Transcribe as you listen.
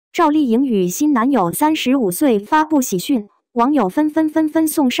赵丽颖与新男友35岁发布喜讯，网友纷纷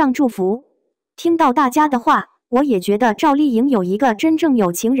送上祝福。听到大家的话，我也觉得赵丽颖有一个真正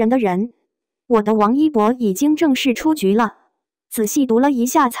有情人的人。我的王一博已经正式出局了。仔细读了一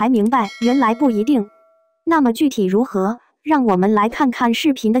下才明白，原来不一定。那么具体如何？让我们来看看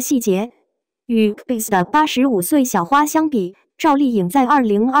视频的细节。与 Biz 的85岁小花相比，赵丽颖在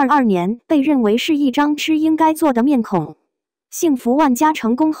2022年被认为是一张吃应该做的面孔。幸福万家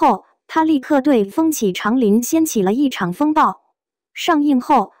成功后，她立刻对风起长林掀起了一场风暴。上映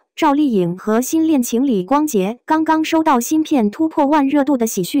后，赵丽颖和新恋情李光洁刚刚收到新片突破万热度的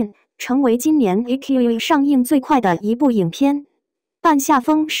喜讯，成为今年 AQA 上映最快的一部影片。半夏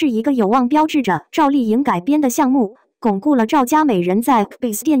风是一个有望标志着赵丽颖改编的项目，巩固了赵家美人在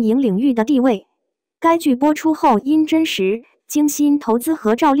Biz 电影领域的地位。该剧播出后，因真实、精心投资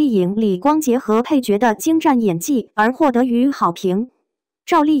和赵丽颖、李光洁和配角的精湛演技而获得予好评。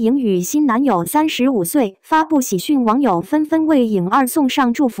赵丽颖与新男友35岁发布喜讯，网友纷纷为颖儿送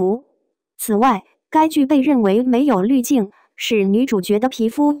上祝福。此外，该剧被认为没有滤镜，使女主角的皮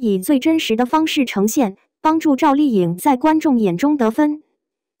肤以最真实的方式呈现，帮助赵丽颖在观众眼中得分。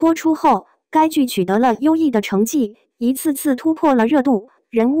播出后，该剧取得了优异的成绩，一次次突破了热度，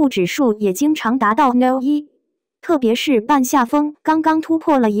人物指数也经常达到 No.1。特别是半夏风刚刚突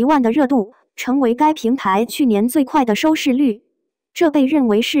破了1万的热度，成为该平台去年最快的收视率。这被认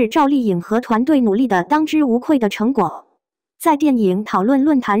为是赵丽颖和团队努力的当之无愧的成果。在电影讨论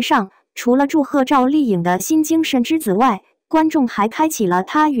论坛上，除了祝贺赵丽颖的新精神之子外，观众还开启了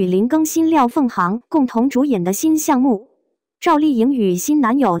她与林更新、廖凤航共同主演的新项目。赵丽颖与新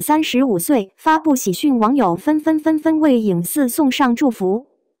男友35岁发布喜讯，网友纷纷为影四送上祝福。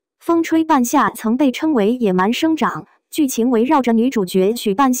风吹半夏曾被称为野蛮生长，剧情围绕着女主角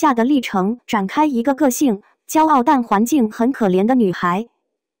许半夏的历程展开，一个个性骄傲但环境很可怜的女孩。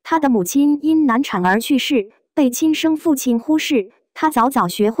她的母亲因难产而去世，被亲生父亲忽视，她早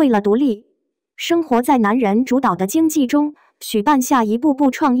学会了独立。生活在男人主导的经济中，许半夏一步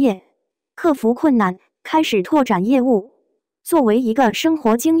步创业，克服困难，开始拓展业务。作为一个生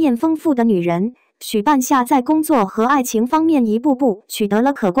活经验丰富的女人，许半夏在工作和爱情方面一步步取得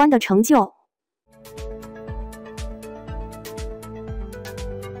了可观的成就。